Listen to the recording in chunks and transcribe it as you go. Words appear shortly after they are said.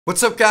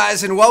What's up,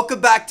 guys, and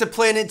welcome back to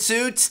Planet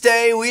Zoo.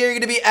 Today we are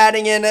going to be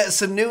adding in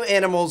some new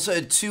animals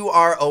to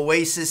our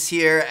oasis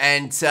here,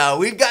 and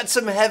we've got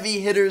some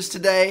heavy hitters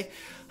today.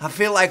 I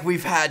feel like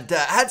we've had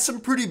some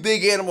pretty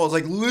big animals,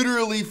 like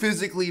literally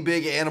physically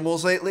big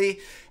animals lately,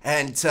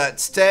 and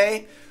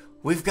today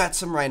we've got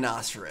some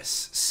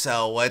rhinoceros.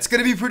 So it's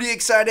going to be pretty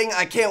exciting.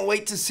 I can't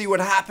wait to see what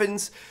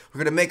happens. We're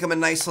going to make them a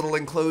nice little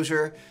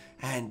enclosure,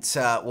 and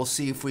we'll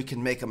see if we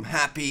can make them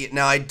happy.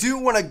 Now, I do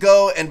want to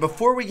go, and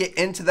before we get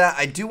into that,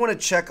 I do want to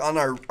check on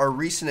our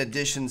recent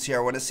additions here.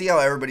 I want to see how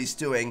everybody's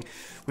doing.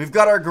 We've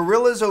got our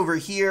gorillas over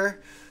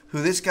here,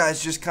 who this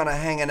guy's just kind of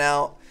hanging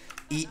out,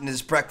 eating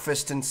his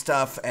breakfast and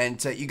stuff,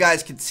 and you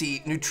guys can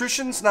see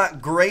nutrition's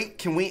not great.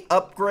 Can we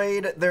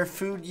upgrade their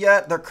food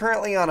yet? They're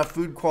currently on a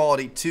food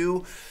quality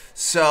 2,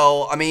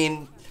 so, I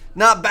mean,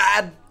 not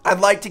bad. I'd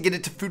like to get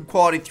it to food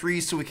quality 3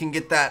 so we can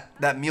get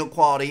that meal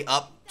quality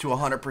up to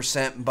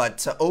 100%,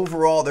 but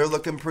overall they're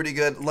looking pretty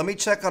good. Let me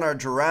check on our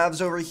giraffes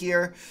over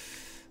here,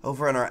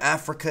 over in our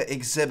Africa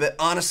exhibit.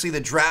 Honestly, the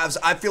giraffes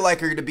I feel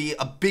like are going to be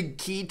a big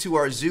key to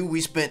our zoo.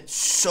 We spent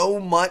so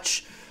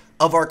much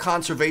of our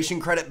conservation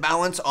credit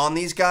balance on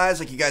these guys.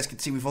 Like you guys can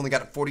see, we've only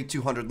got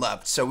 4,200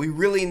 left, so we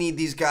really need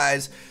these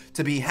guys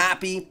to be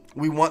happy.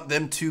 We want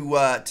them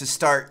to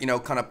start, you know,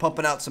 kind of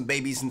pumping out some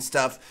babies and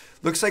stuff.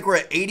 Looks like we're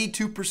at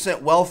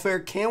 82% welfare.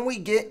 Can we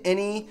get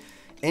any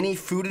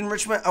food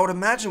enrichment? I would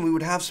imagine we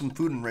would have some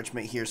food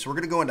enrichment here. So we're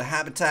going to go into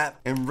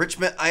habitat,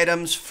 enrichment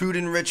items, food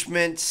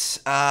enrichment.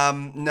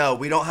 No,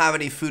 we don't have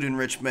any food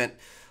enrichment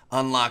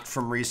unlocked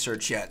from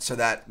research yet. So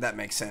that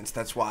makes sense.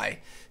 That's why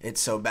it's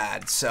so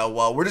bad.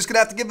 So we're just going to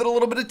have to give it a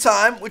little bit of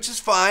time, which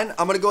is fine.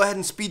 I'm going to go ahead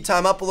and speed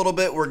time up a little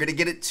bit. We're going to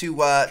get it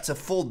to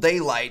full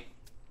daylight.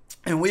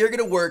 And we are going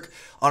to work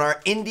on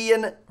our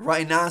Indian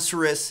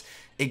rhinoceros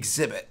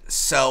exhibit.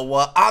 So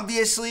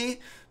obviously,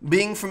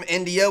 being from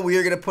India, we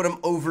are going to put them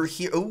over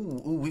here.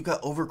 Ooh, we've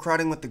got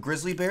overcrowding with the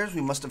grizzly bears.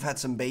 We must have had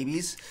some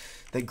babies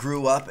that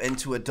grew up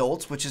into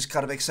adults, which is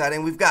kind of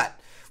exciting. We've got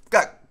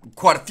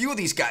quite a few of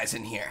these guys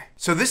in here.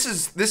 So this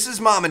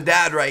is mom and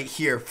dad right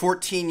here,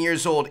 14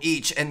 years old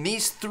each, and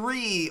these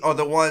 3 are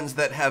the ones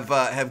that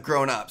have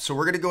grown up. So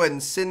we're going to go ahead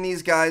and send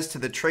these guys to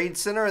the trade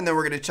center, and then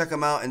we're going to check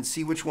them out and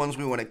see which ones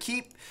we want to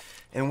keep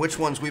and which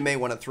ones we may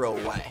want to throw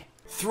away.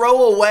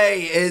 Throw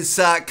away is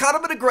kind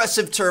of an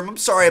aggressive term. I'm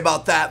sorry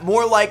about that.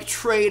 More like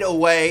trade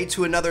away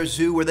to another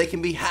zoo where they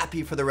can be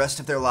happy for the rest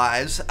of their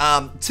lives.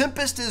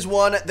 Tempest is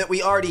one that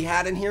we already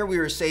had in here. We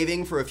were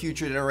saving for a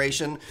future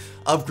generation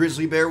of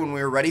grizzly bear when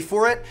we were ready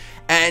for it.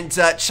 And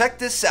check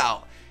this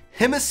out.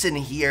 Himison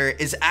here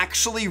is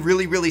actually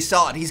really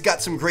solid. He's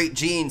got some great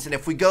genes, and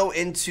if we go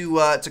into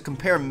to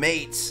compare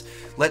mates,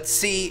 let's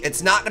see,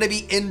 it's not going to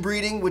be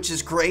inbreeding, which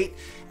is great,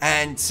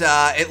 and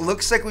it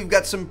looks like we've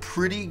got some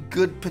pretty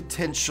good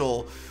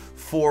potential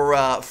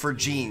for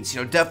genes.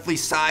 You know, definitely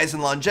size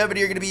and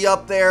longevity are going to be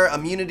up there.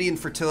 Immunity and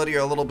fertility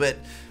are a little bit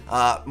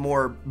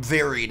more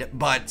varied,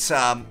 but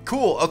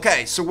cool.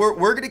 Okay, so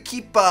we're going to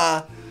keep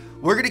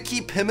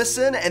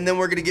Himison, and then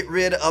we're going to get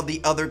rid of the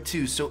other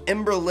 2. So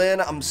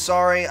Emberlyn, I'm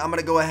sorry. I'm going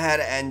to go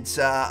ahead and,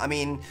 I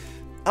mean,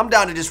 I'm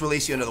down to just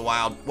release you into the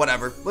wild.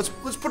 Whatever. Let's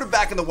put it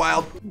back in the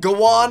wild.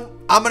 Go on.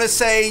 I'm going to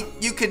say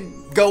you can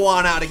go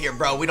on out of here,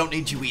 bro. We don't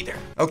need you either.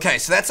 Okay,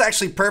 so that's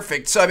actually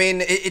perfect. So, I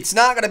mean, it's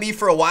not going to be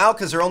for a while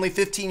because they're only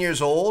 15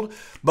 years old.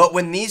 But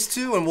when these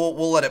 2, and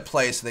we'll let it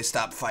play so they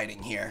stop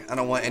fighting here. I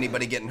don't want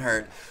anybody getting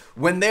hurt.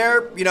 When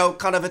they're, you know,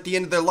 kind of at the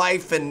end of their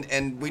life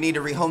and we need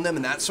to rehome them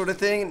and that sort of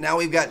thing, now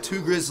we've got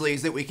 2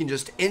 grizzlies that we can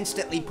just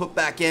instantly put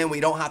back in. We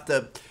don't have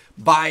to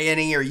buy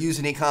any or use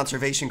any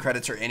conservation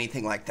credits or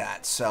anything like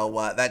that.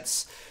 So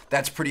that's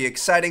pretty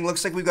exciting.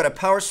 Looks like we've got a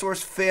power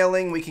source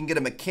failing. We can get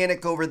a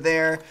mechanic over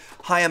there.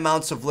 High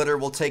amounts of litter.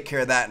 We'll take care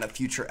of that in a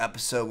future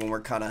episode when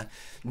we're kind of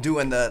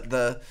doing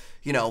the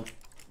you know,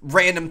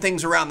 random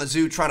things around the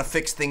zoo, trying to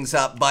fix things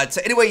up. But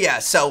anyway, yeah,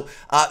 so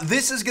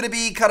this is going to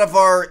be kind of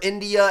our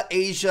India,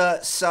 Asia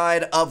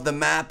side of the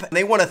map.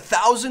 They want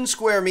 1,000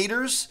 square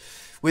meters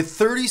with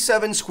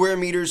 37 square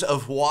meters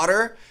of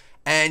water.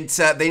 And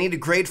they need a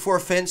grade 4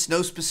 fence,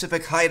 no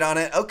specific height on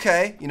it.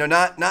 Okay, you know,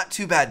 not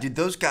too bad. Dude,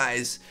 those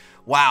guys,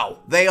 wow,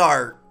 they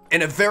are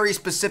in a very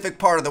specific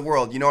part of the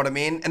world, you know what I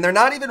mean? And they're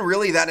not even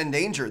really that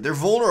endangered. They're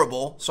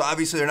vulnerable, so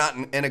obviously they're not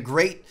in a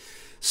great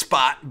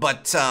spot,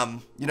 but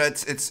you know,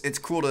 it's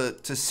cool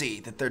to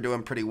see that they're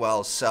doing pretty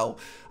well. So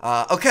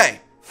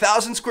okay,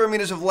 1,000 square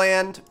meters of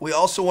land. We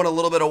also want a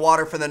little bit of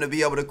water for them to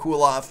be able to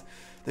cool off.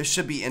 This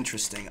should be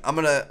interesting. I'm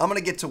gonna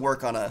get to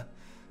work on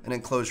an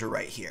enclosure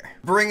right here.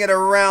 Bring it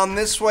around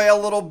this way a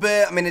little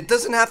bit. I mean, it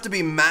doesn't have to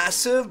be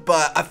massive,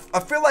 but I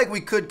feel like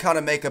we could kind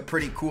of make a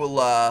pretty cool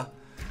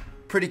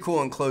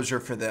enclosure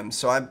for them.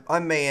 So I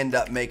may end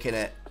up making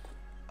it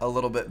a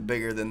little bit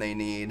bigger than they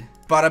need.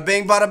 Bada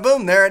bing, bada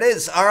boom, there it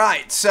is. All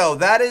right, so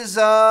that is,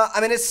 I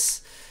mean,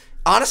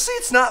 honestly,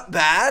 it's not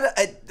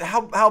bad.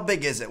 How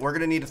big is it? We're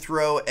gonna need to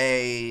throw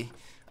a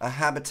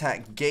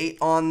habitat gate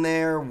on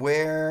there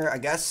where, I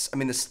guess, I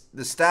mean,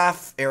 the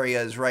staff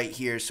area is right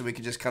here, so we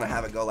could just kind of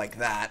have it go like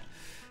that.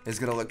 It's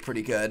gonna look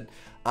pretty good.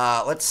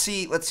 Let's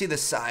see the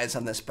size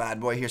on this bad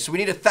boy here. So we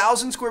need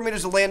 1,000 square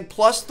meters of land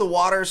plus the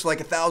water, so like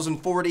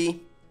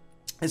 1,040.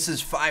 This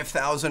is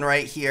 5,000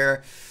 right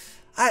here.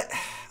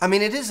 I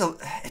mean,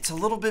 it's a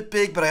little bit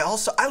big, but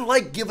I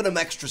like giving them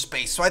extra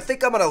space, so I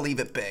think I'm gonna leave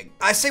it big.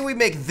 I say we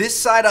make this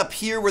side up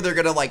here where they're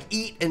gonna like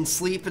eat and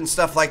sleep and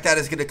stuff like that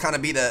is gonna kind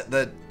of be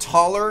the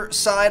taller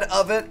side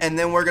of it, and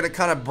then we're gonna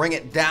kind of bring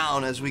it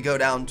down as we go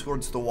down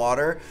towards the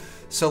water.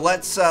 So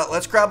let's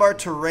grab our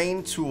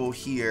terrain tool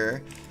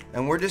here.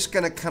 And we're just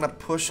gonna kind of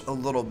push a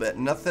little bit.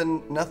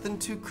 Nothing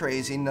too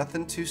crazy,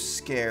 nothing too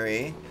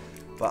scary.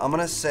 But I'm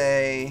gonna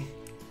say,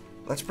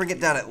 let's bring it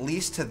down at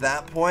least to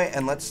that point,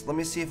 and let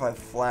me see if I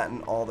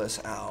flatten all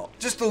this out.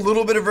 Just a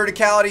little bit of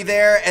verticality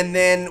there, and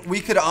then we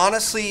could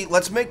honestly,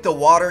 let's make the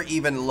water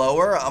even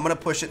lower. I'm gonna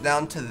push it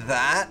down to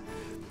that,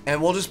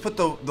 and we'll just put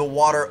the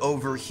water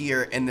over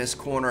here in this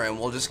corner, and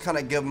we'll just kind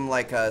of give them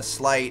like a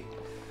slight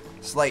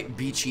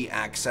beachy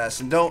access.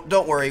 And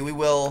don't worry, we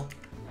will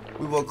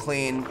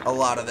clean a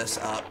lot of this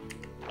up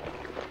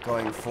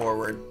going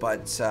forward,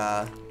 but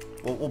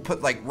we'll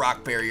put like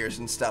rock barriers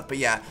and stuff. But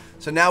yeah,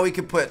 so now we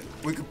could put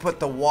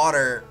the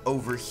water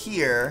over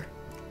here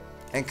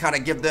and kind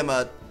of give them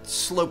a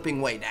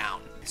sloping way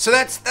down. So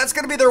that's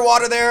gonna be their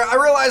water there. I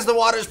realize the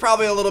water is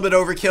probably a little bit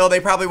overkill. They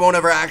probably won't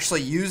ever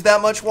actually use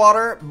that much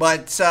water,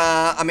 but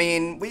I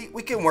mean,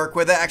 we can work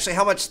with it. Actually,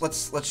 how much?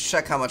 Let's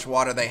check how much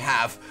water they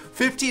have.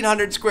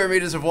 1,500 square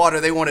meters of water.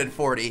 They wanted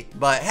 40,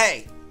 but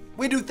hey,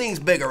 we do things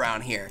big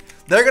around here.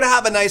 They're gonna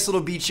have a nice little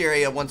beach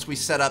area once we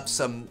set up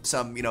some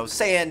you know,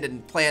 sand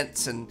and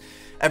plants and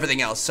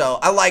everything else. So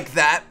I like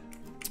that.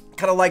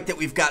 Kind of like that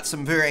we've got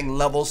some varying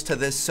levels to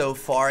this so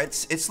far.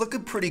 It's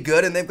looking pretty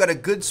good, and they've got a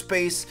good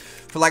space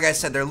for, like I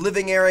said, their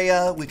living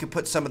area. We could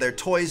put some of their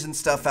toys and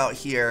stuff out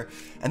here,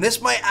 and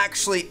this might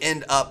actually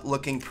end up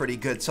looking pretty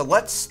good. So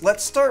let's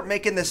start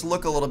making this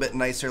look a little bit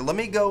nicer. Let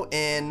me go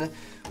in.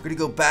 We're gonna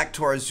go back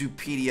to our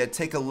Zoopedia,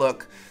 take a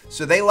look.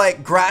 So they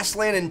like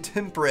grassland and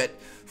temperate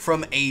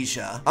from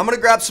Asia. I'm gonna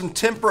grab some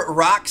temperate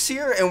rocks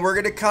here, and we're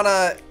gonna kind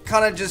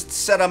of just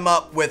set them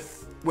up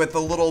with a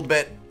little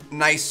bit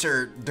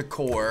nicer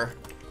decor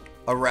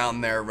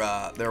around their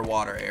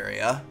water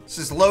area. This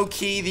is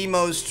low-key the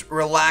most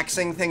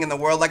relaxing thing in the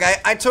world. Like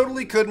I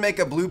totally could make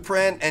a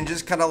blueprint and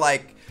just kind of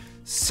like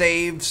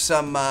save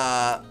some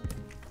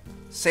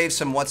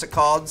what's it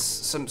called,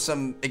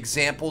 some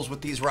examples with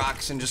these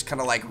rocks and just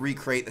kind of like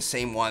recreate the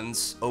same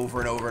ones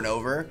over and over and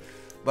over.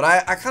 But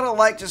I kind of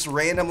like just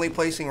randomly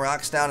placing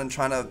rocks down and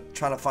trying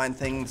to find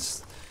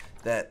things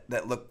that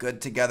look good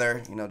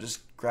together. You know,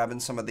 just grabbing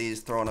some of these,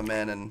 throwing them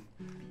in, and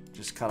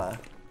just kind of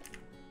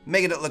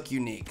making it look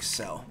unique.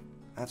 So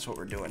that's what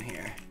we're doing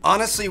here.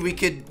 Honestly, we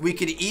could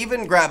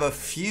even grab a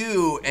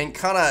few and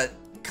kind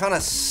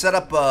of set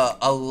up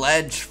a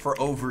ledge for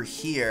over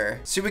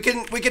here. See, we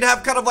could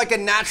have kind of like a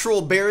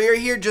natural barrier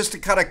here just to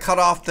kind of cut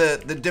off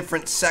the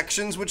different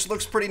sections, which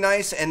looks pretty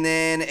nice. And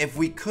then if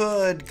we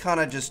could kind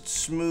of just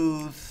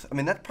smooth, I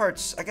mean, that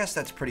part's, I guess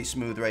that's pretty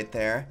smooth right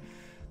there.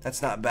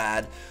 That's not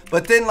bad.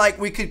 But then like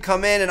we could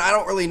come in, and I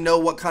don't really know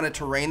what kind of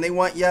terrain they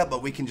want yet,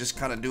 but we can just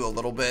kind of do a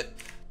little bit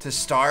to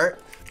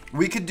start.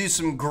 We could do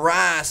some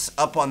grass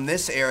up on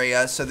this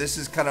area, so this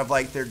is kind of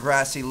like their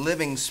grassy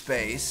living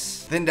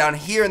space. Then down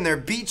here in their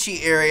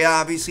beachy area,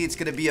 obviously it's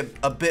gonna be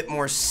a bit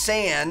more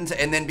sand,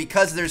 and then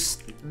because there's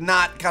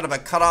not kind of a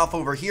cutoff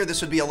over here,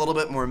 this would be a little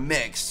bit more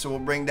mixed. So we'll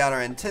bring down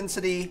our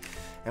intensity,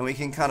 and we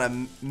can kind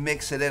of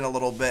mix it in a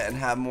little bit and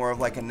have more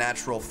of like a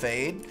natural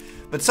fade.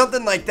 But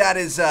something like that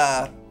is,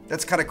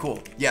 that's kind of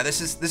cool. Yeah,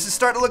 this is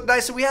starting to look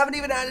nice, and we haven't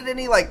even added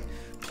any like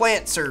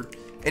plants or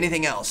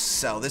anything else,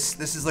 so this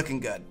is looking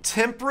good.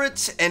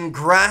 Temperate and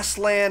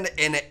grassland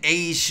in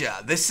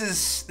Asia. This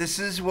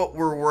is what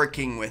we're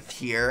working with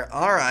here.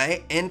 All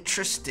right,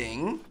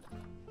 interesting.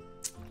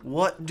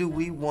 What do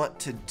we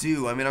want to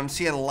do? I mean, I'm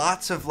seeing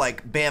lots of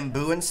like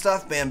bamboo and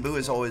stuff. Bamboo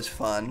is always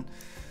fun,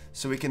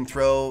 so we can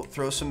throw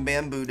some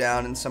bamboo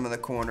down in some of the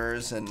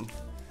corners and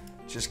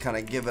just kind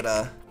of give it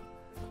a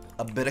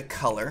bit of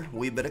color,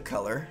 wee bit of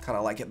color. Kind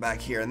of like it back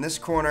here in this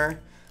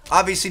corner.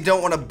 Obviously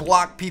don't want to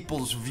block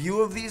people's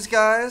view of these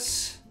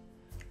guys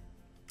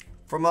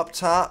from up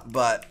top,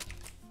 but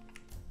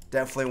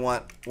definitely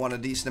want a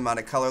decent amount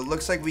of color.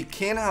 Looks like we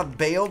can have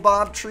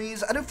baobab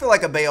trees. I do feel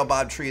like a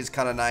baobab tree is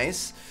kind of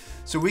nice.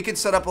 So we could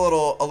set up a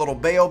little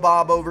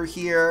baobab over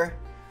here,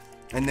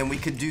 and then we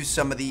could do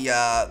some of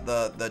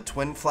the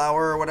twin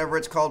flower or whatever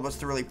it's called. What's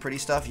the really pretty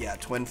stuff? Yeah,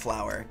 twin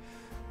flower.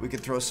 We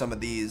could throw some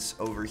of these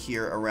over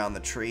here around the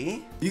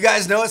tree. You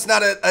guys know it's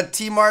not a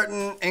T.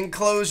 Martin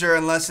enclosure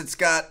unless it's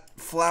got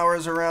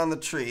flowers around the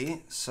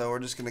tree. So we're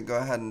just gonna go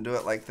ahead and do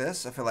it like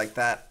this. I feel like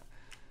that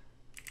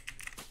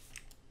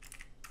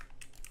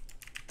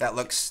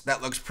looks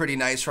pretty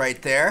nice right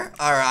there.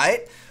 All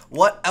right,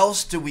 what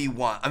else do we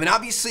want? I mean,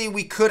 obviously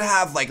we could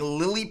have like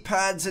lily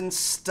pads and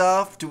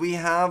stuff. Do we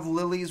have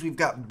lilies? We've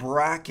got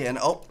bracken.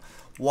 Oh,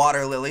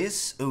 water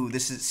lilies. Ooh,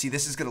 this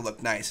is gonna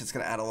look nice. It's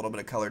gonna add a little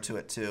bit of color to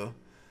it too.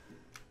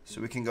 So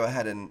we can go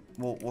ahead and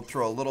we'll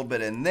throw a little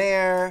bit in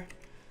there,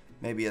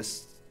 maybe a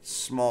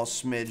small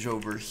smidge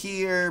over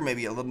here.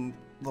 Maybe a little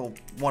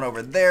one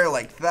over there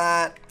like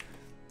that.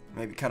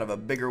 Maybe kind of a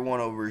bigger one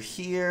over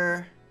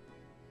here.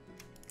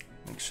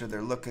 Make sure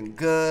they're looking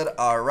good.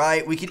 All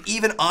right. We could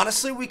even,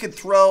 honestly, we could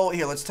throw,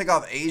 here, let's take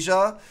off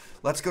Asia.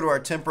 Let's go to our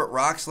temperate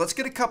rocks. Let's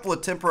get a couple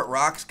of temperate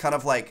rocks kind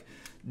of like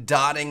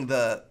dotting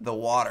the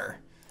water.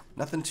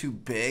 Nothing too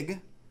big,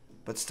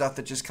 but stuff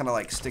that just kind of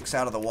like sticks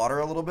out of the water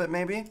a little bit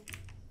maybe.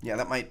 Yeah,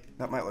 that might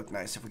look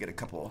nice if we get a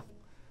couple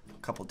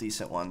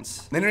decent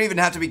ones. They don't even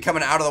have to be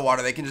coming out of the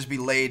water. They can just be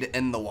laid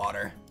in the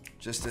water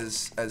just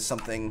as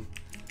something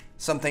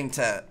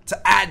to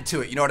add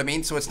to it, you know what I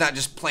mean? So it's not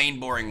just plain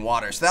boring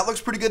water. So that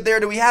looks pretty good there.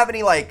 Do we have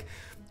any like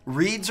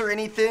reeds or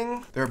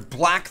anything? There are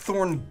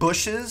blackthorn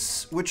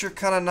bushes, which are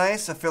kind of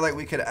nice. I feel like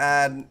we could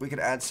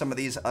add some of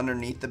these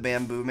underneath the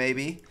bamboo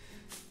maybe.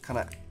 Kind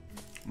of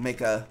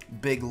make a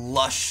big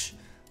lush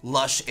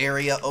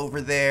area over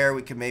there.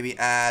 We could maybe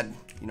add,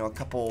 you know, a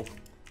couple,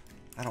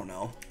 I don't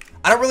know.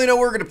 I don't really know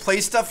where we're gonna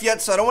place stuff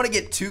yet, so I don't want to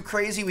get too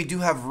crazy. We do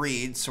have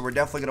reeds, so we're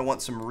definitely gonna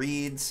want some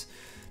reeds.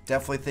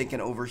 Definitely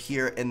thinking over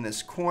here in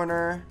this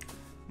corner.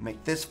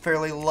 Make this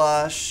fairly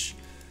lush.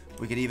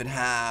 We could even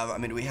have, I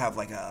mean, we have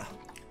like a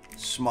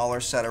smaller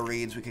set of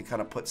reeds. We could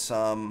kind of put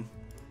some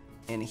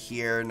in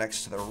here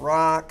next to the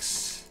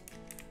rocks.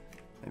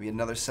 Maybe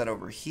another set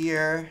over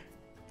here.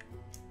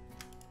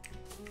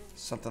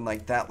 Something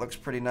like that looks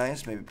pretty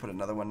nice. Maybe put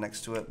another one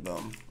next to it.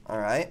 Boom. All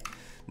right.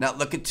 Not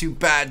looking too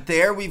bad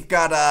there. We've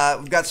got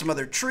some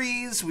other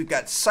trees. We've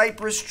got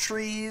cypress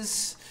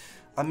trees.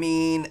 I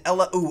mean,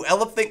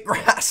 elephant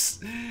grass.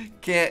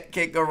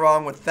 Can't go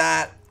wrong with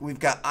that. We've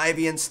got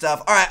ivy and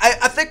stuff. All right,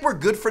 I think we're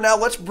good for now.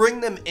 Let's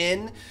bring them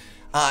in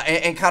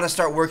and kind of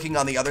start working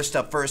on the other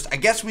stuff first. I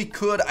guess we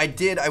could. I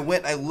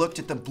looked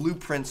at the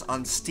blueprints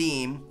on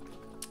Steam,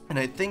 and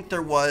I think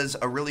there was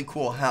a really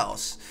cool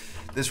house.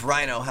 This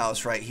RHINO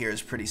house right here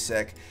is pretty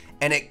sick.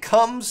 And it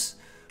comes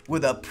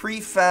with a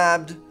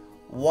prefabbed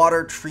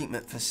water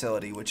treatment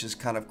facility, which is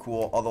kind of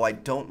cool, although I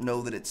don't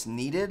know that it's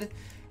needed.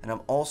 And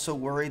I'm also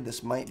worried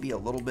this might be a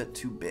little bit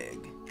too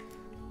big.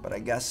 But I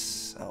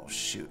guess, oh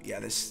shoot, yeah,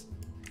 this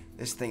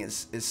thing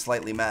is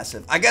slightly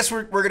massive. I guess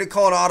we're gonna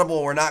call it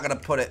audible. We're not gonna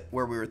put it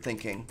where we were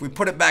thinking. If we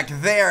put it back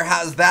there,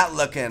 how's that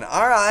looking?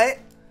 All right,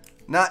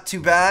 not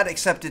too bad,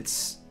 except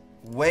it's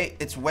way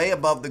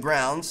above the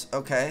grounds.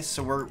 Okay,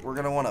 so we're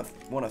gonna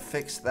wanna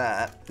fix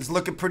that. It's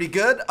looking pretty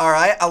good. All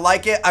right, I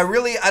like it. I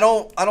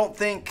don't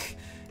think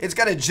it's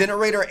got a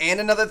generator and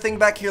another thing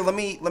back here. Let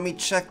me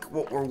check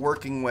what we're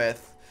working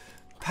with.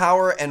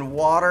 Power and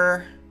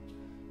water.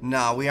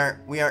 No, we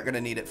aren't gonna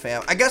need it,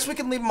 fam. I guess we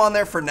can leave them on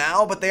there for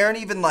now, but they aren't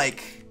even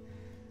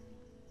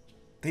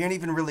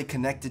really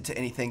connected to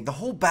anything. The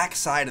whole back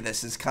side of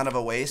this is kind of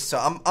a waste, so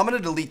I'm gonna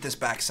delete this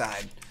back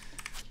side.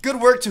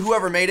 Good work to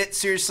whoever made it.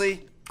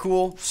 Seriously,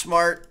 cool,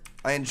 smart.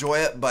 I enjoy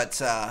it,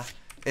 but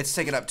it's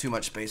taking up too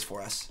much space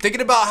for us.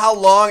 Thinking about how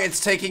long it's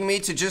taking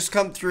me to just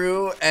come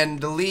through and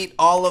delete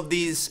all of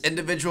these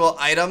individual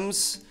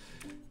items,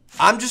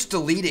 I'm just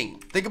deleting.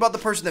 Think about the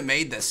person that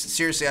made this.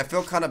 Seriously, I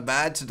feel kind of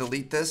bad to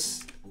delete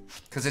this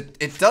because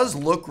it does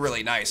look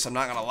really nice, I'm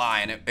not gonna lie,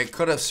 and it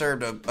could have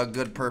served a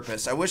good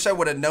purpose. I wish I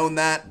would have known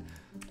that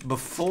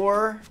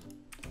before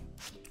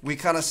we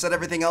kind of set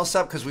everything else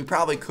up, because we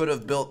probably could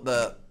have built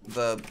the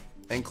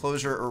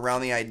enclosure around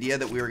the idea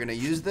that we were gonna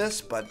use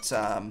this, but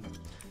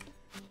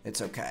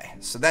it's okay.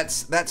 So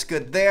that's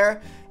good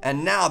there.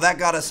 And now that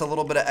got us a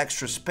little bit of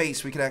extra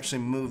space. We can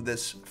actually move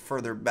this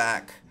further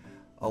back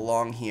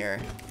along here,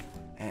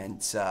 and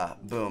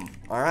boom.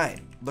 All right,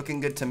 looking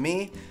good to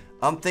me.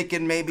 I'm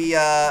thinking maybe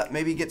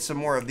get some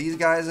more of these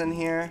guys in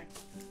here,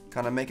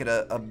 kind of make it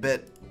a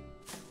bit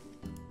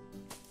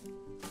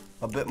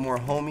more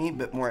homey, a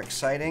bit more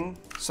exciting.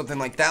 Something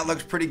like that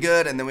looks pretty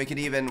good. And then we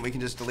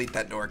can just delete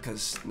that door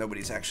because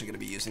nobody's actually going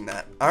to be using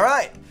that. All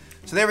right,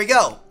 so there we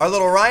go. Our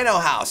little RHINO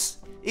house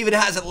even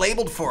has it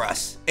labeled for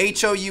us.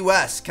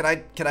 HOUS. Can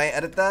I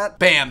edit that?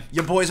 Bam,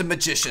 your boy's a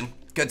magician.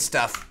 Good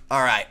stuff.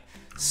 All right.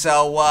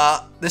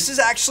 So this is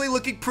actually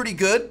looking pretty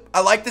good. I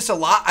like this a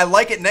lot. I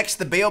like it next to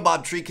the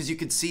baobab tree because you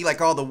can see like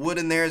all the wood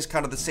in there is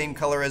kind of the same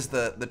color as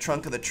the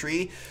trunk of the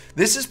tree.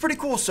 This is pretty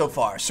cool so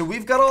far. So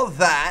we've got all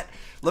that.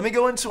 Let me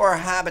go into our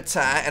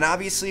habitat, and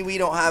obviously we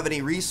don't have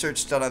any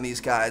research done on these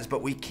guys,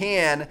 but we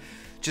can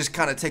just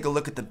kind of take a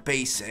look at the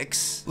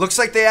basics. Looks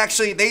like they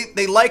actually,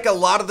 they like a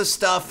lot of the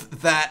stuff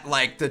that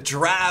like the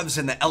giraffes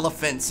and the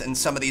elephants and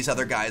some of these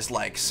other guys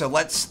like. So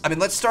let's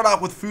start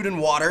off with food and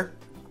water.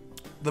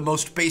 The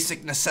most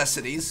basic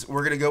necessities.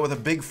 We're gonna go with a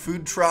big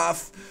food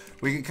trough.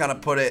 We can kind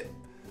of put it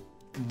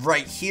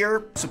right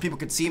here so people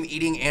can see him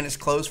eating, and it's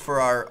closed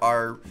for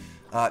our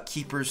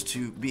keepers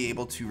to be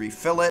able to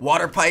refill it.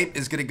 Water pipe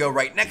is gonna go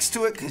right next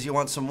to it because you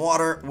want some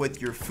water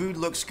with your food.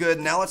 Looks good.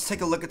 Now let's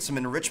take a look at some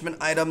enrichment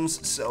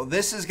items. So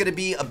this is gonna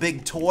be a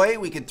big toy.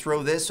 We could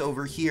throw this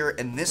over here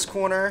in this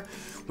corner.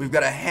 We've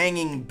got a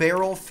hanging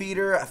barrel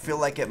feeder. I feel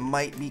like it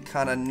might be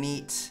kind of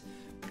neat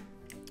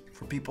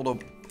for people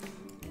to,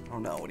 I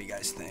don't know, what do you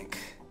guys think?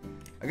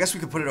 I guess we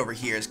could put it over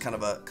here as kind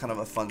of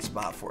a fun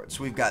spot for it.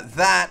 So we've got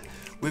that.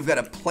 We've got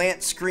a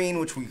plant screen,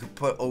 which we could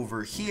put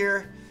over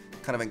here.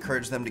 Kind of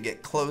encourage them to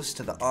get close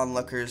to the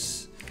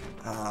onlookers.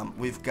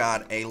 We've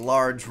got a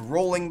large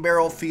rolling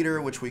barrel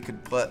feeder, which we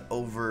could put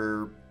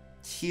over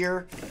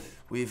here.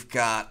 We've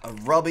got a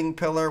rubbing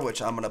pillar,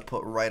 which I'm going to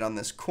put right on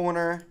this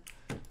corner.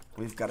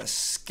 We've got a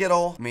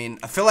skittle. I mean,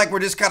 I feel like we're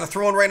just kind of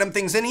throwing random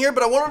things in here,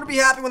 but I want them to be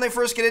happy when they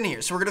first get in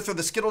here. So we're going to throw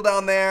the skittle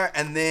down there,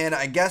 and then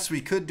I guess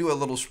we could do a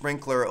little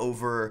sprinkler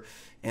over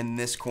in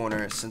this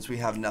corner since we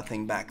have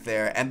nothing back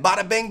there. And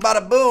bada bing,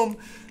 bada boom.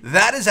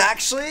 That is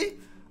actually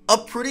a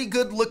pretty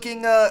good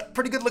looking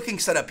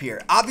setup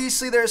here.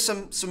 Obviously, there's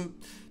some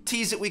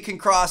T's that we can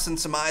cross and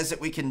some I's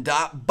that we can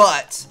dot,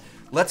 but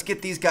let's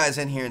get these guys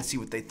in here and see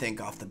what they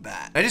think off the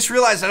bat. I just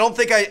realized I don't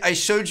think I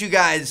showed you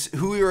guys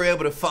who we were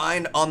able to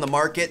find on the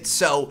market.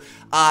 So,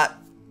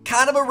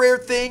 kind of a rare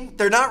thing.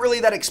 They're not really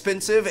that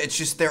expensive. It's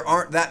just there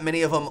aren't that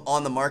many of them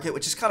on the market,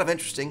 which is kind of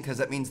interesting because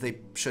that means they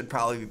should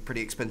probably be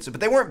pretty expensive, but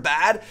they weren't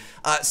bad.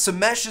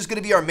 Samesh is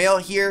going to be our male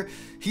here.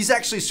 He's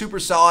actually super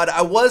solid.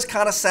 I was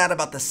kind of sad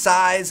about the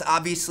size.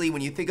 Obviously,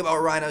 when you think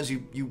about rhinos,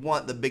 you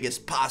want the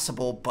biggest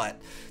possible,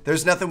 but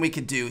there's nothing we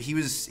could do. He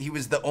was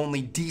the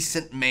only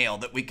decent male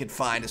that we could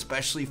find,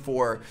 especially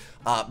for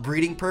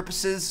breeding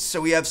purposes.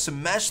 So we have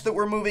Samesh that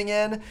we're moving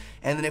in,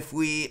 and then if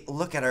we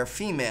look at our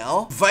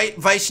female,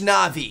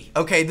 Vaishnavi.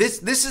 Okay,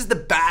 this is the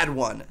bad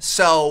one.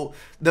 So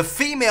the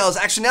females,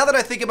 actually, now that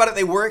I think about it,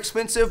 they were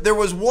expensive. There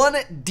was one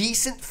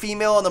decent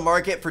female on the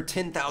market for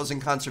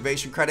 10,000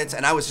 conservation credits,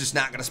 and I was just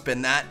not going to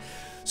spend that.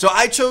 So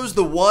I chose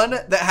the one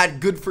that had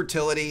good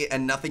fertility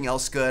and nothing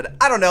else good.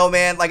 I don't know,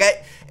 man. Like,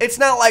 it's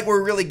not like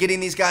we're really getting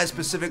these guys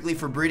specifically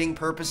for breeding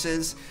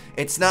purposes.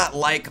 It's not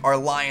like our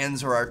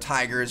lions or our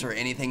tigers or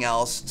anything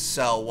else.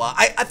 So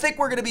I think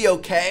we're going to be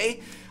okay.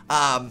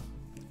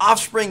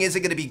 Offspring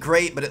isn't going to be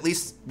great, but at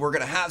least we're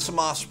going to have some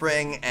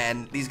offspring,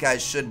 and these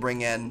guys should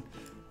bring in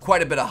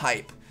quite a bit of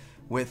hype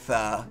with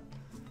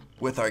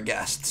our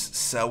guests.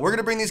 So we're going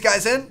to bring these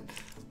guys in.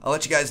 I'll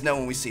let you guys know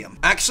when we see them.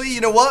 Actually, you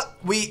know what?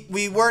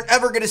 We weren't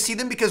ever going to see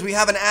them because we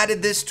haven't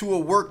added this to a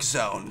work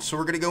zone. So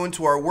we're going to go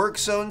into our work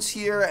zones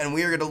here, and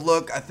we are going to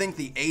look. I think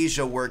the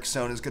Asia work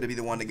zone is going to be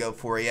the one to go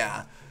for,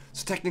 yeah.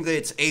 So technically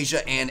it's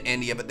Asia and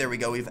India, but there we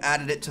go. We've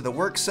added it to the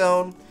work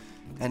zone,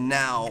 and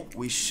now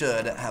we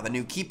should have a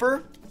new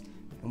keeper,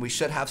 and we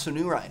should have some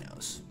new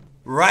rhinos.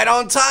 Right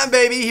on time,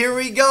 baby. Here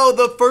we go.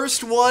 The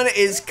first one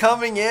is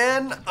coming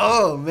in.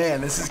 Oh,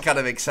 man, this is kind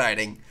of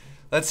exciting.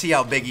 Let's see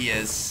how big he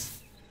is.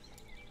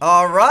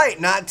 All right,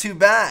 not too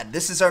bad.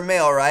 This is our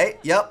male, right?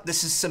 Yep,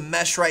 this is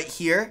Samesh right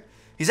here.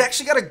 He's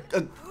actually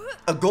got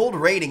a gold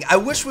rating. I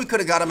wish we could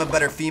have got him a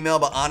better female,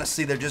 but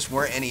honestly, there just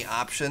weren't any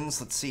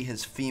options. Let's see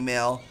his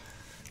female.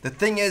 The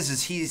thing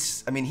is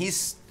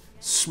he's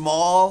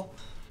small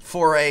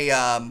for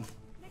a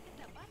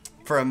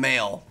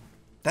male.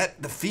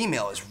 The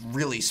female is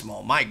really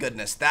small. My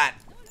goodness,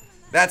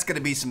 that's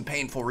gonna be some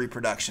painful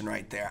reproduction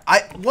right there.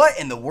 What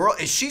in the world?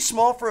 Is she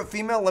small for a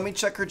female? Let me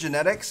check her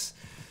genetics.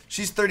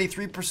 She's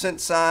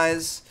 33%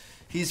 size.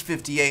 He's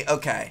 58.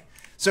 Okay.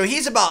 So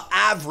he's about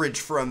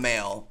average for a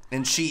male,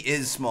 and she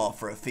is small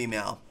for a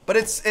female. But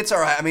it's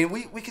all right. I mean,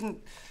 we can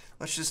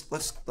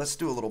let's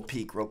do a little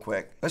peek real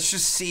quick. Let's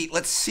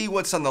see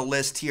what's on the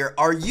list here.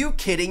 Are you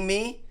kidding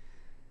me?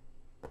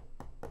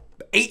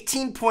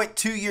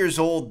 18.2 years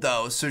old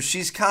though. So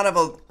she's kind of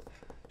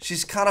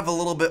a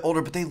little bit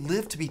older, but they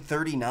live to be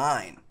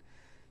 39.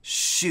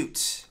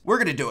 Shoot. We're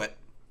going to do it.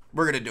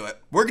 We're going to do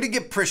it. We're going to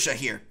get Prisha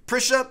here.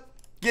 Prisha,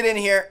 get in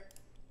here.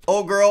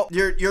 Old girl,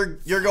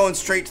 you're going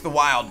straight to the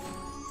wild.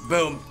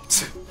 Boom.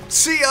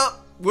 See ya.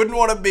 Wouldn't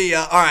want to be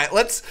ya. All right,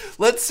 let's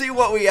see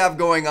what we have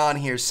going on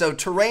here. So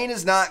terrain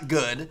is not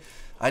good.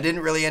 I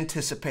didn't really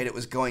anticipate it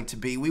was going to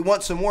be. We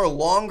want some more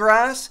long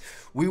grass.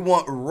 We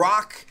want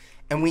rock,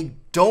 and we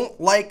don't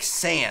like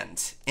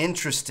sand.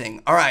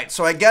 Interesting. All right,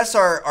 so I guess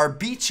our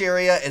beach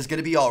area is going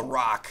to be all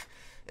rock.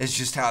 Is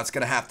just how it's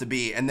gonna have to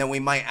be, and then we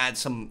might add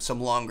some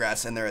long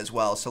grass in there as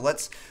well. So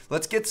let's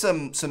get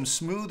some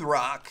smooth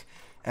rock,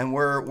 and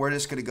we're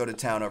just gonna go to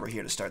town over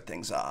here to start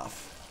things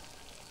off.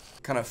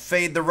 Kind of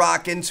fade the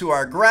rock into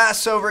our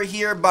grass over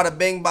here. Bada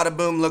bing, bada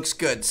boom, looks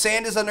good.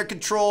 Sand is under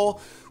control.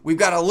 We've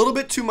got a little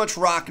bit too much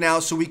rock now,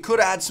 so we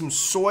could add some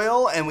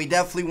soil, and we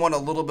definitely want a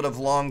little bit of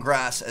long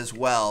grass as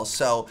well.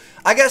 So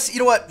I guess, you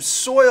know what,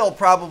 soil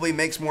probably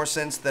makes more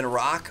sense than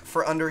rock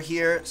for under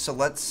here. So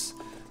let's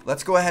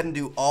go ahead and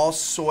do all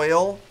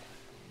soil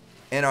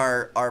in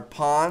our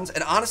ponds.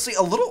 And honestly,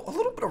 a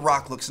little bit of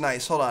rock looks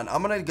nice. Hold on.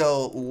 I'm going to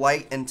go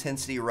light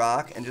intensity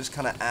rock and just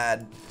kind of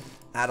add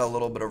a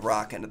little bit of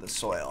rock into the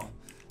soil.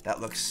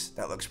 That looks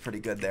pretty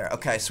good there.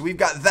 Okay, so we've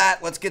got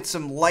that. Let's get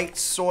some light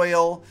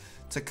soil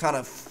to kind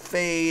of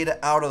fade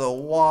out of the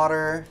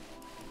water.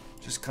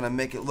 Just kind of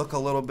make it look a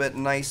little bit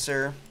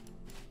nicer.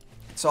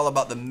 It's all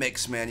about the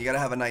mix, man. You got to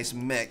have a nice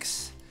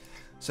mix.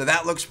 So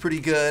that looks pretty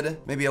good.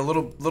 Maybe a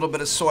little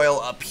bit of soil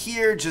up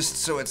here just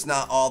so it's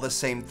not all the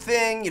same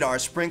thing. You know, our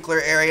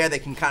sprinkler area, they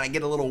can kind of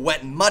get a little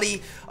wet and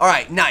muddy. All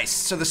right, nice.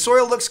 So the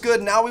soil looks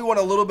good. Now we want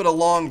a little bit of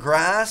long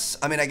grass.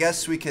 I mean, I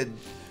guess we could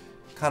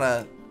kind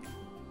of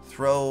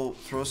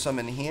throw some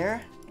in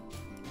here.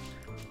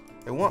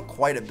 They want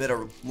quite a bit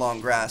of long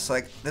grass.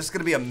 Like, this is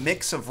gonna be a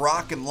mix of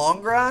rock and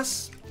long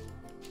grass,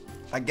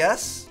 I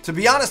guess. To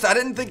be honest, I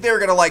didn't think they were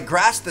gonna like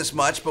grass this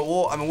much, but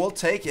we'll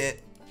take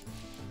it.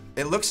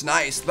 It looks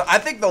nice. I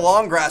think the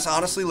long grass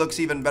honestly looks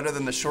even better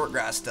than the short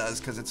grass does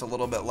because it's a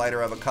little bit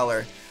lighter of a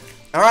color.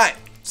 All right,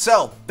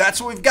 so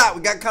that's what we've got.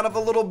 We got kind of a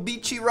little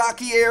beachy,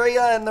 rocky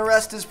area, and the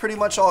rest is pretty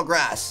much all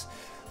grass.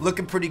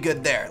 Looking pretty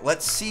good there.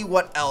 Let's see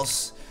what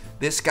else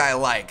this guy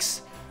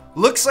likes.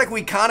 Looks like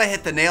we kind of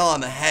hit the nail on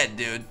the head,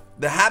 dude.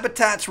 The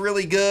habitat's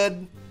really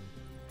good.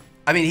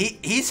 I mean,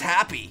 he's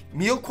happy.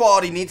 Meal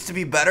quality needs to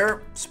be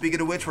better.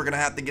 Speaking of which, we're gonna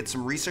have to get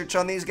some research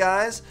on these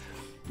guys.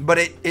 But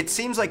it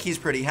seems like he's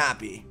pretty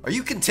happy. Are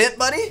you content,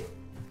 buddy?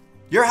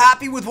 You're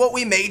happy with what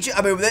we made you?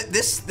 I mean,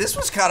 this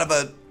was kind of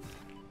a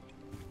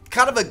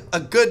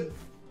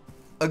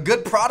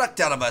good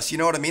product out of us. You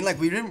know what I mean? Like,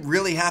 we didn't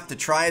really have to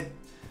try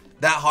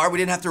that hard. We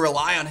didn't have to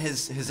rely on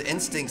his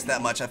instincts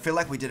that much. I feel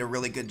like we did a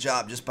really good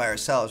job just by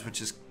ourselves,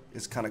 which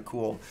is kind of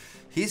cool.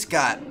 He's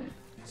got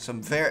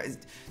some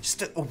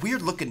just a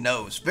weird looking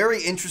nose.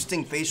 Very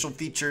interesting facial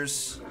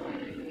features.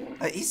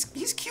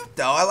 He's cute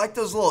though. I like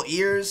those little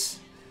ears.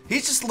 He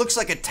just looks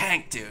like a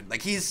tank, dude.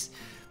 Like he's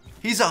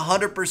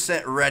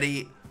 100%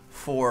 ready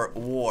for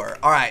war.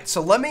 All right,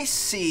 so let me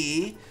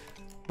see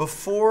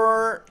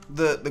before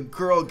the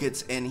girl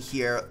gets in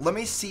here. Let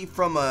me see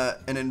from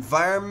an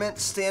environment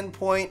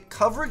standpoint.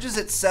 Coverage is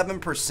at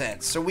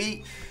 7%, so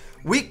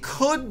we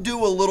could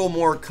do a little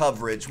more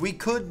coverage. We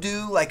could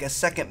do like a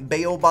second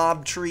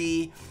baobab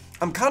tree.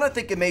 I'm kind of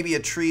thinking maybe a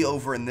tree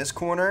over in this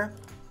corner.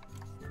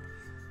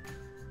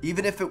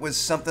 Even if it was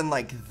something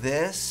like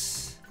this.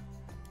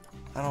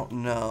 I don't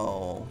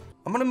know.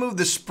 I'm gonna move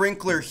the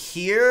sprinkler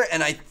here,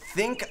 and I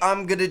think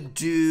I'm gonna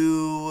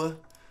do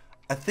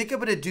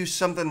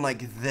something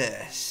like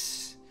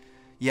this.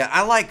 Yeah,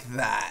 I like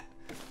that.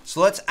 So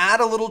let's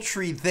add a little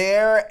tree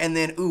there, and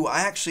then ooh,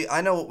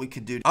 I know what we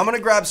could do. I'm gonna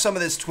grab some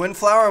of this twin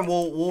flower, and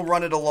we'll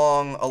run it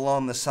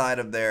along the side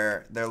of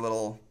their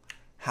little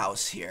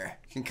house here.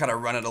 You can kind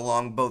of run it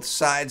along both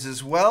sides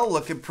as well.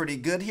 Looking pretty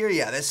good here.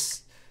 Yeah,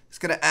 this is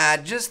gonna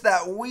add just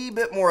that wee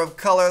bit more of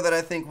color that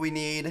I think we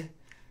need.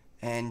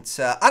 And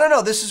I don't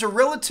know, this is a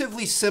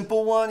relatively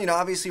simple one. You know,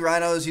 obviously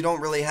rhinos, you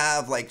don't really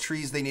have like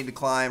trees they need to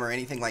climb or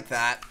anything like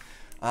that.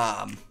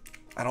 I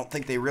don't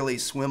think they really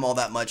swim all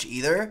that much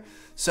either.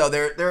 So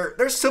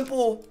they're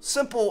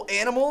simple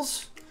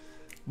animals.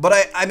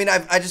 But I mean,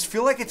 I just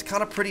feel like it's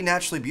kind of pretty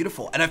naturally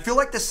beautiful. And I feel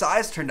like the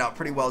size turned out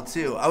pretty well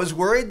too. I was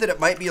worried that it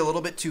might be a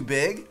little bit too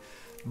big,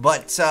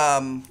 but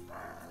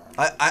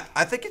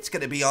I think it's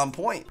gonna be on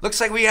point.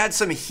 Looks like we had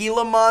some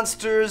Gila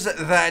monsters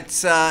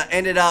that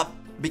ended up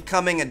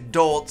becoming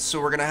adults, so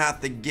we're gonna have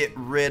to get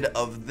rid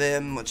of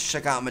them. Let's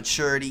check out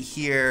maturity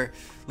here.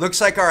 Looks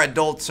like our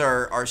adults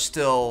are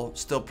still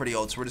pretty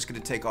old, so we're just gonna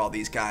take all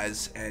these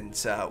guys and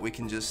we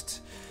can just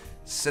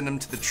send them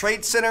to the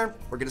trade center.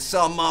 We're gonna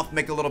sell them off,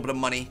 make a little bit of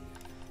money.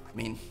 I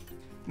mean,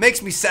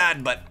 makes me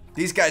sad, but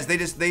these guys,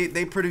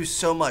 they produce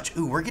so much.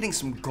 Ooh, we're getting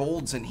some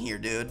golds in here,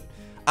 dude.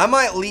 I'm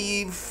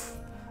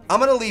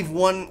gonna leave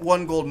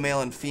one gold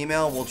male and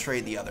female. We'll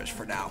trade the others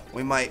for now.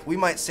 We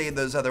might save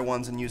those other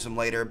ones and use them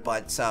later,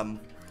 but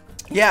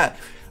yeah.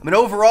 I mean,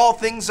 overall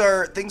things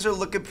are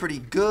looking pretty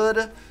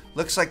good.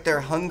 Looks like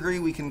they're hungry.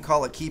 We can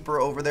call a keeper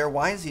over there.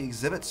 Why is the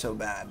exhibit so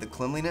bad? The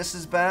cleanliness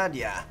is bad.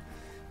 Yeah,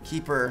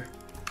 keeper,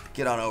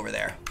 get on over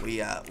there.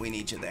 We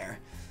need you there.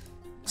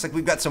 Looks like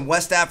we've got some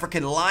West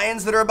African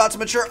lions that are about to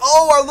mature.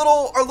 Oh,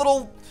 our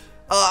little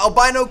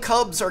albino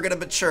cubs are gonna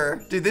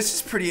mature. Dude, this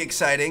is pretty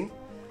exciting.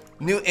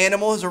 New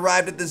animal has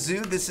arrived at the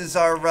zoo. This is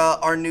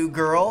our new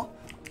girl.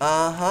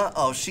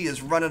 Oh, she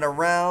is running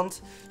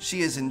around.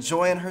 She is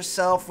enjoying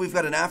herself. We've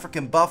got an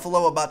African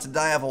buffalo about to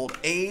die of old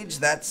age.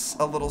 That's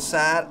a little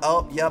sad.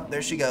 Oh, yep,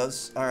 there she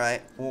goes. All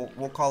right,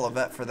 we'll call a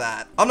vet for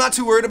that. I'm not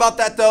too worried about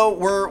that though.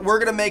 We're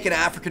gonna make an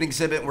African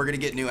exhibit. And we're gonna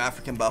get new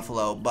African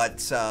buffalo.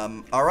 But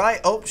all right.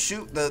 Oh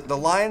shoot, the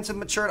lions have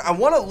matured. I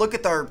want to look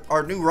at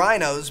our new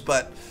rhinos,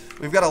 but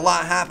we've got a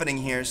lot happening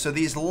here. So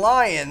these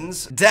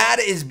lions, Dad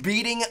is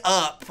beating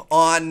up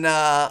on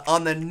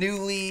the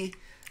newly,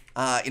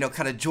 you know,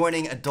 kind of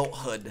joining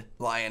adulthood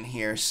lion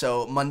here.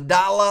 So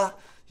Mandala,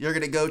 you're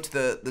gonna go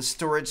to the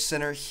storage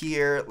center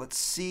here. Let's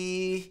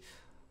see,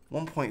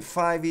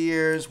 1.5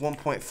 years,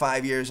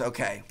 1.5 years.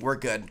 Okay, we're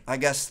good. I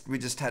guess we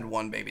just had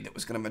one baby that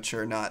was gonna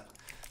mature, not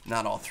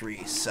all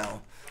three.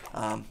 So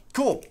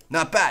cool,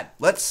 not bad.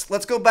 Let's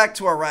go back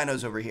to our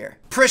rhinos over here.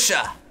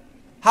 Prisha.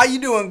 How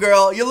you doing,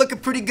 girl? You're looking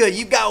pretty good.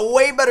 You got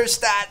way better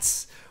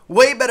stats,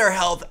 way better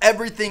health.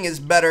 Everything is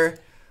better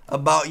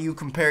about you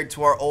compared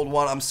to our old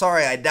one. I'm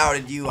sorry I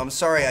doubted you. I'm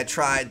sorry I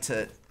tried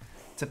to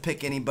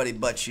pick anybody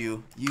but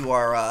you.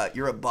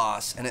 You're a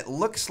boss, and it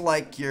looks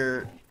like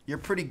you're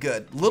pretty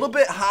good. A little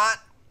bit hot.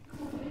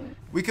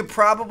 We could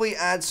probably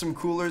add some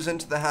coolers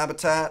into the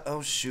habitat.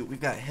 Oh shoot, we've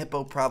got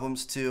hippo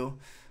problems too.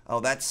 Oh,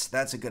 that's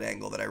a good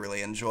angle that I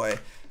really enjoy.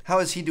 How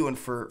is he doing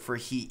for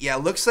heat? Yeah,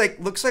 looks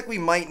like we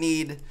might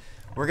need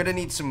We're gonna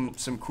need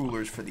some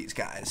coolers for these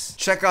guys.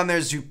 Check on their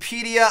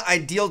Zoopedia.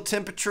 Ideal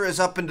temperature is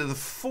up into the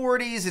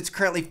 40s. It's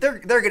currently,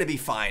 they're gonna be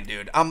fine,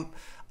 dude. I'm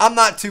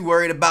not too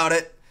worried about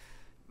it.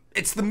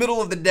 It's the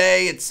middle of the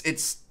day.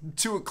 It's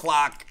 2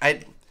 o'clock.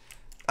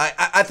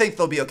 I think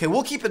they'll be okay.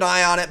 We'll keep an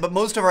eye on it, but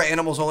most of our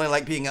animals only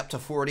like being up to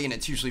 40, and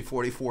it's usually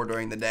 44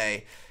 during the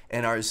day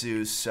in our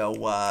zoos.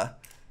 So,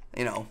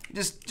 you know,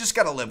 just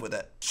gotta live with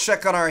it.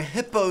 Check on our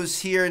hippos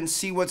here and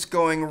see what's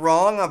going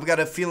wrong. I've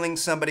got a feeling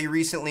somebody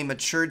recently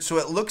matured, so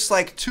it looks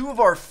like 2 of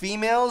our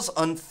females,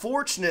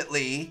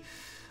 unfortunately,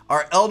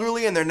 are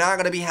elderly and they're not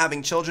gonna be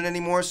having children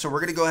anymore, so we're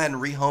gonna go ahead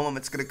and rehome them.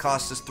 It's gonna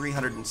cost us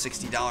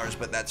 $360,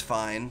 but that's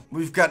fine.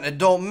 We've got an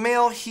adult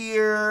male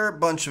here, a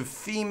bunch of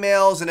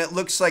females, and it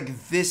looks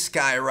like this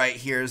guy right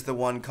here is the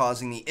one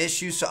causing the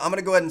issue, so I'm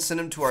gonna go ahead and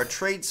send him to our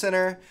trade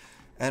center,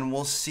 and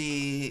we'll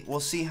see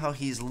how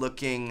he's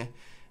looking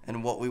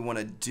and what we want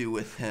to do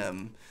with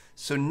him.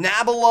 So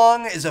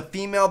Nabalong is a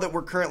female that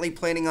we're currently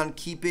planning on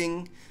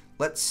keeping.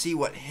 Let's see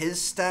what his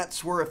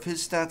stats were. If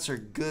his stats are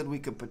good, we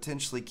could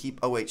potentially keep...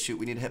 Oh, wait, shoot.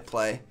 We need to hit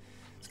play.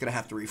 It's going to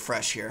have to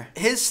refresh here.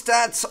 His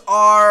stats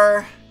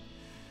are,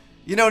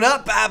 you know,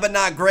 not bad, but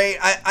not great.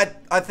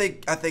 I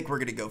think we're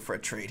going to go for a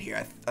trade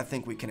here. I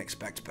think we can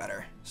expect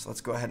better. So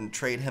let's go ahead and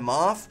trade him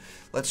off.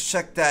 Let's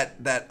check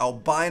that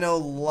albino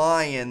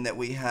lion that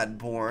we had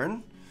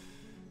born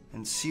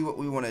and see what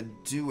we want to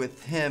do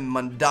with him.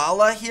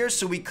 Mandala here.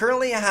 So we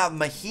currently have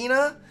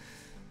Mahina,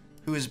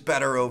 who is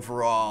better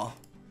overall.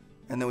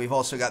 And then we've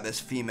also got this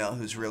female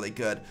who's really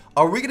good.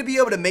 Are we going to be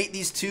able to mate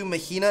these two,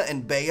 Mahina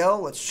and Bayo?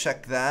 Let's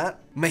check that.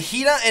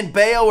 Mahina and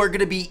Bayo are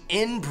going to be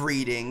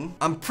inbreeding.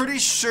 I'm pretty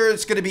sure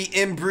it's going to be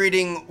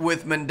inbreeding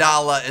with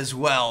Mandala as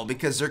well,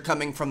 because they're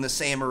coming from the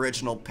same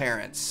original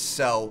parents.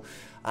 So,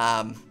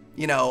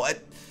 you know,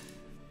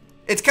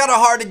 it's kind of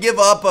hard to give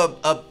up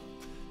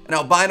an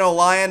albino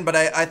lion, but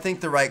I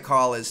think the right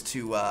call is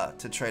to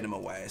trade him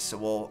away.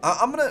 So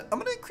I'm gonna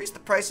increase the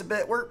price a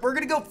bit. We're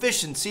gonna go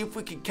fishing, see if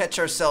we can catch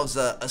ourselves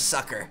a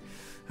sucker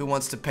who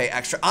wants to pay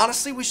extra.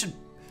 Honestly,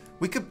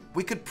 we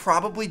could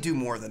probably do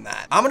more than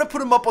that. I'm gonna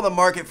put him up on the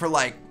market for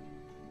like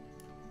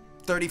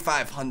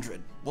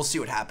 3,500. We'll see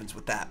what happens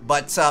with that.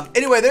 But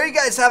anyway, there you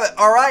guys have it.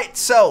 All right,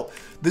 so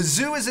the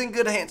zoo is in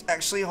good hands.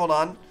 Actually, hold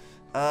on.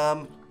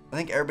 I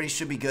think everybody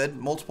should be good.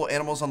 Multiple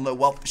animals on low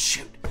wealth.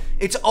 Shoot.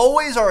 It's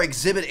always our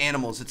exhibit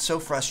animals. It's so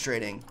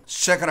frustrating. Let's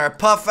check on our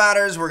puff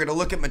adders. We're gonna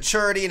look at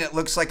maturity, and it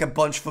looks like a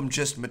bunch of them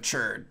just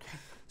matured.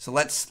 So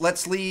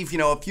let's leave, you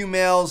know, a few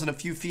males and a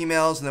few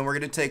females, and then we're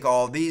gonna take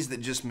all of these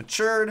that just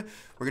matured.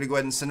 We're gonna go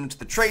ahead and send them to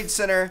the trade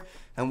center,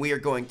 and we are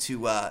going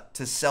to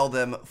sell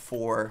them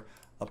for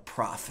a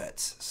profit.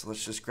 So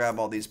let's just grab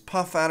all these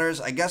puff adders.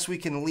 I guess we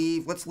can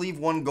leave. Let's leave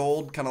 1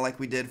 gold, kind of like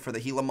we did for the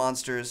Gila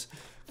monsters.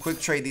 Quick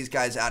trade these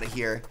guys out of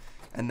here,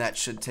 and that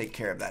should take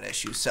care of that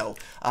issue. So,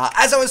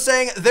 as I was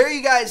saying, there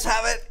you guys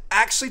have it.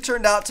 Actually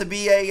turned out to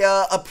be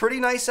a pretty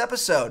nice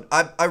episode.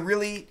 I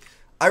really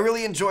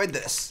enjoyed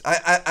this.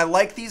 I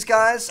like these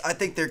guys. I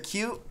think they're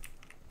cute.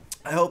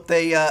 I hope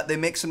they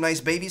make some nice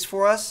babies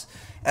for us.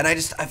 And I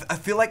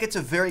feel like it's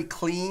a very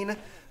clean,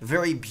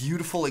 very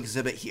beautiful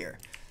exhibit here.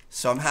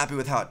 So I'm happy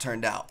with how it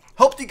turned out.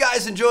 Hope you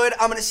guys enjoyed.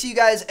 I'm going to see you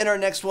guys in our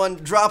next one.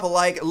 Drop a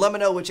like. Let me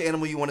know which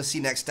animal you want to see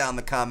next down in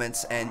the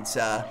comments. And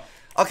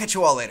I'll catch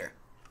you all later.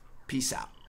 Peace out.